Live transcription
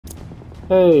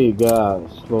Hey guys,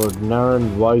 Lord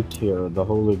Naren White here, the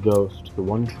Holy Ghost, the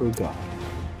one true God.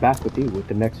 Back with you with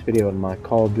the next video in my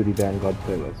Call of Duty Vanguard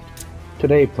playlist.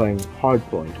 Today playing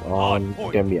Hardpoint on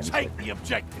Dembian. Take the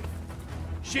objective.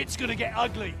 Shit's gonna get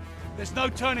ugly. There's no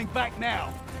turning back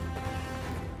now.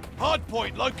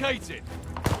 Hardpoint located.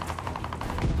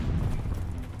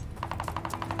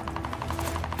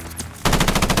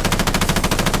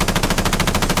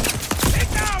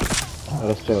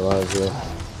 Gotta stay alive here.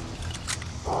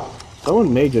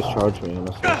 Someone may just charge me,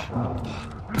 honestly.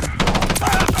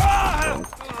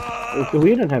 We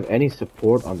didn't have any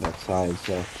support on that side,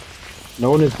 so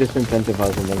no one is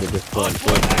disincentivizing them to just go.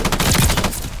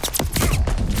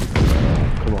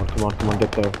 Come on,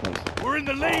 get there. Nice. We're in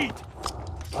the lead.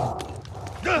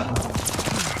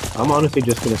 I'm honestly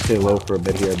just gonna stay low for a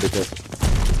bit here because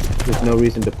there's no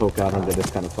reason to poke out under this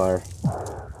kind of fire.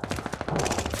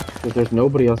 Because there's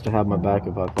nobody else to have my back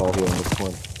if I fall here on this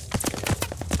point.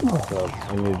 So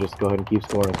I'm gonna just go ahead and keep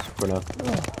scoring for now.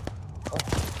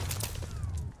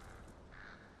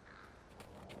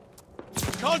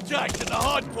 Contact at the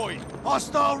hard point.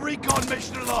 Hostile recon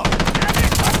mission along.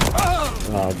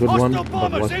 Good one,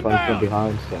 but was flanked from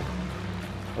behind, so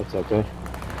that's okay.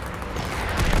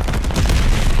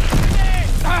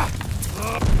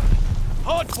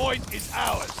 Hard point is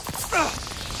ours.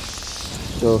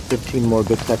 So 15 more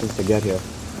good seconds to get here.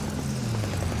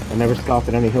 I never scoff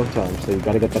at any hill time, so you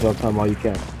gotta get that hill time while you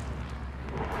can.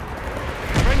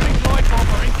 Friendly glide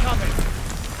bomber incoming.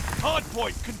 Hard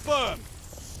point confirmed.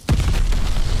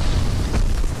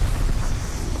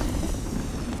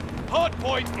 Hard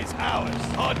point is ours.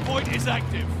 Hard point is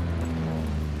active.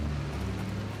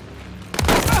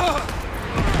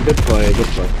 Good play, good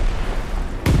play.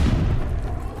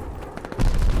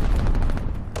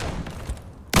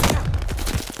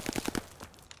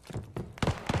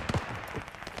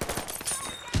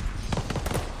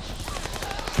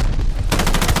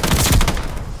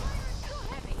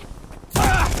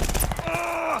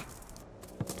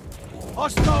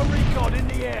 Hostile recon in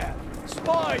the air.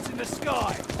 Spies in the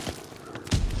sky.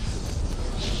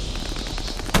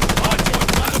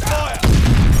 Hardpoint under fire.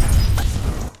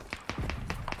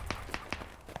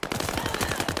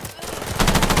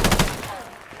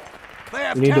 They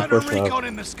have counter recon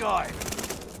in the sky.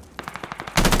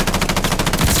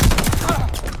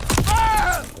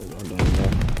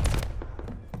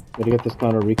 Gotta get this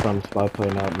counter recon spy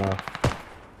plane out now.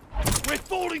 We're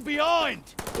falling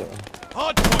behind. Yeah.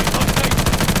 Hardpoint located.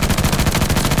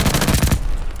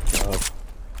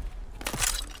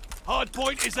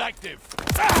 Hardpoint is active.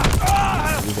 You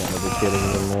gotta be kidding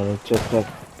me, man. It's just that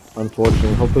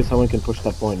unfortunate. Hopefully someone can push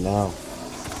that point now.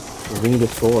 We need to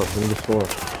score. Hardpoint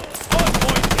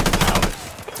is ours.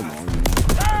 Come on, man.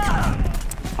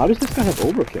 How does this guy have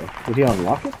overkill? Did he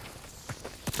unlock it?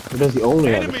 Or does he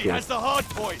only have a Enemy skill? has the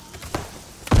hardpoint.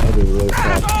 That'd be really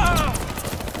sad.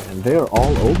 And they are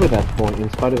all over that point in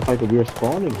spite of the fact that we are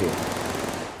spawning here.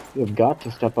 You have got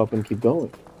to step up and keep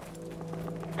going.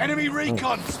 Enemy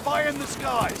recon, spy in the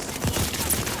skies.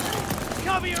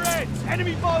 Cover your heads,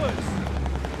 enemy bombers.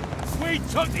 We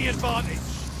took the advantage.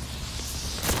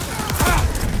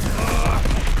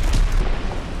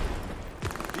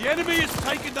 The enemy has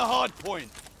taken the hard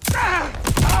point. They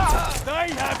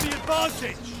have the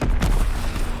advantage.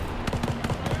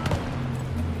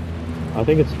 I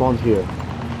think it spawns here.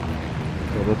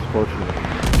 So that's fortunate.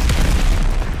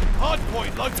 Hard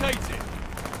point located.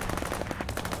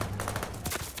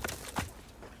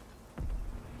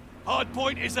 Hard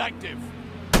point is active.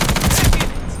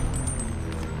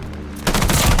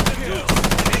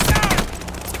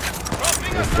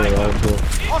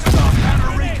 Hostile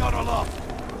counter recon aloft.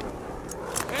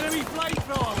 Enemy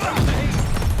flamethrower.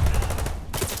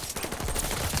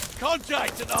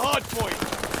 Contact at the hard point.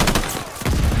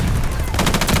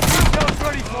 Intel's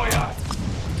ready for you.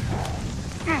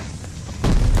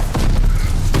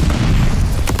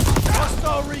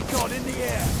 Hostile recon in the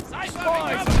air.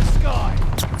 Spies in the sky.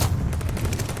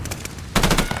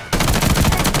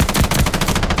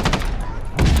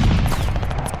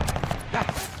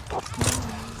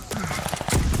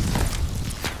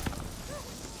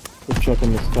 Good check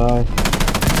in the sky.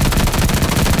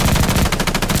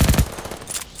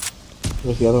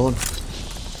 Where's the other one?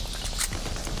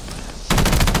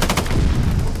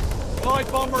 Glide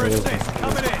bomber assist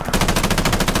coming in.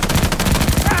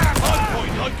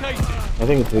 Hardpoint located. I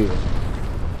think it's leaving.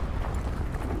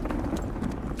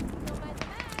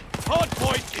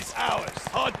 Hardpoint is ours.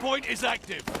 Hardpoint is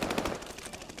active.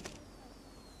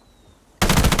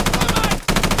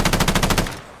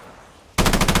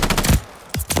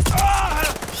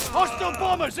 Hostile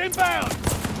bombers inbound!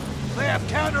 They have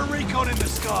counter recon in the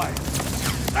sky.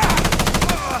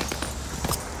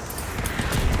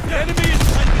 The enemy is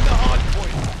taking the hard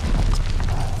point.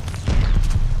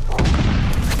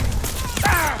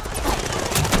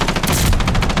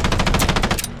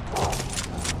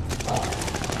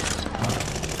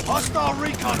 Hostile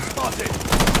recon spotted.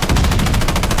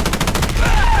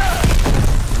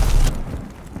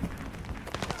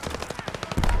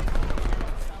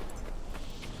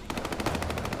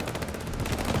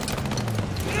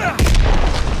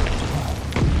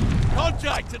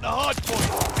 Contact at the hard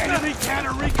point. Enemy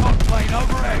counter recon plane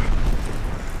overhead.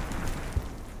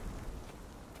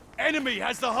 Enemy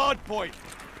has the hard point.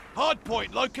 Hard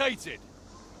point located.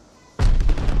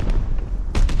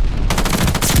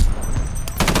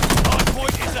 Hard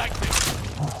point is active.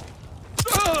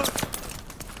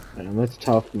 Man, that's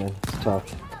tough, man. It's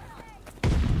tough.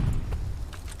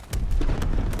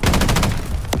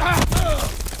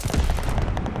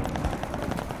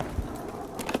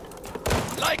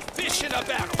 Like fish in a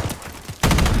barrel.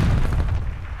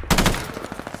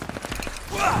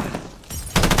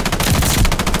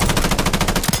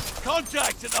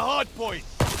 Contact at the hard point.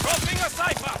 Dropping a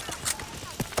cipher.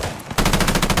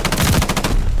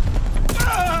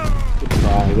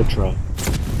 Good try.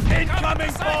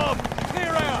 Incoming bomb.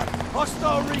 Clear out.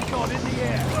 Hostile recon in the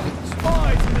air.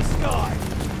 Spies in the sky.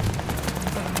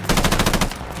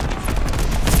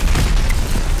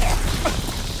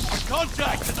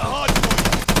 Contact at the hard point.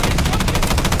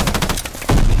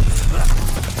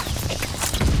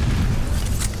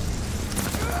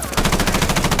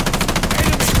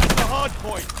 Enemy at the hard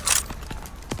point.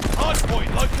 Hard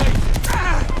point located.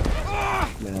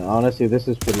 Man, honestly, this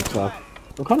is pretty tough.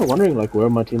 I'm kind of wondering, like, where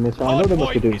my teammates are. I know they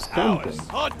must be doing something.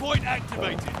 Hard point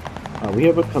activated. We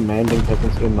have a commanding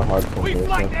presence in the hard point We here,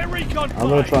 flanked so their recon I'm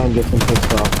gonna try and get them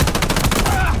pissed off.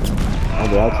 Oh,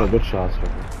 that's a good shot, sir.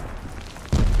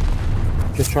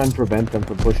 Just try and prevent them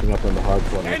from pushing up on the hard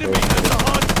point. Enemy at the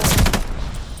hard point.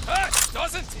 Hurts,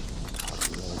 doesn't it?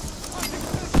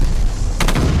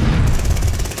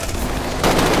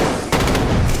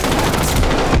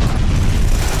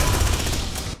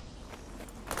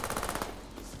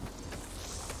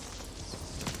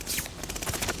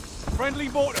 Friendly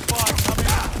mortar fire coming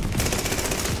out.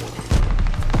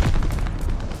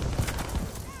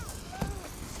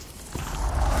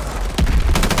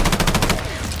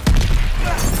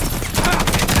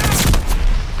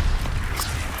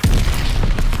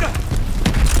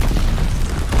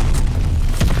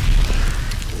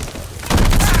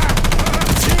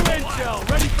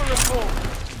 Ready for report.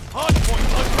 Hard point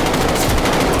located.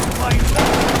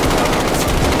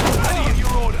 Ready in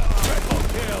your order. Triple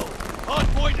kill. Hard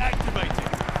point activated.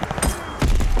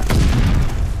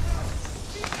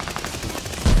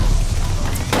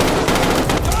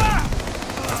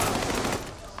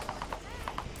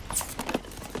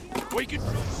 We can.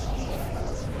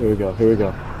 Here we go, here we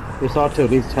go. This ought to at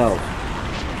least help.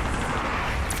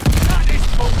 That is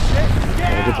bullshit.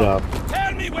 Yeah, good job.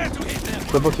 Tell me where to hit them.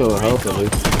 Triple kill help at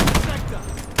least.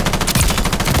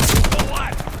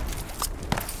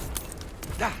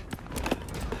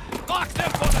 Mark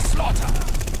them for the slaughter.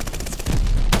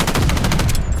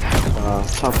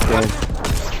 Tough game.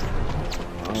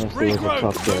 Honestly, it was a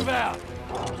tough Move game. out.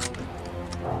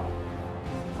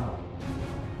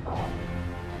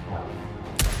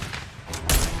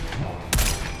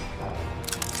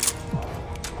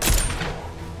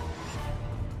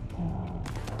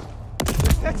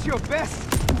 That's your best.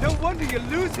 No wonder you're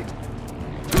losing.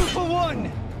 2 for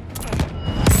 1.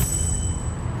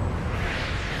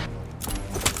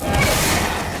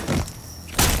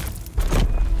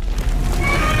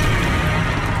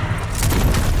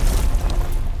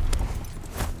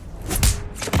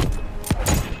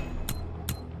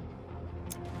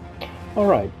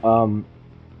 Alright,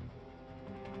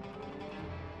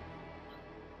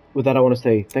 with that I want to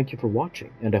say thank you for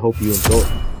watching, and I hope you enjoyed.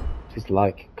 Please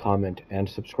like, comment, and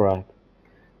subscribe.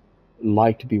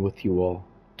 Like to be with you all.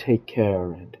 Take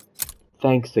care, and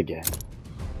thanks again.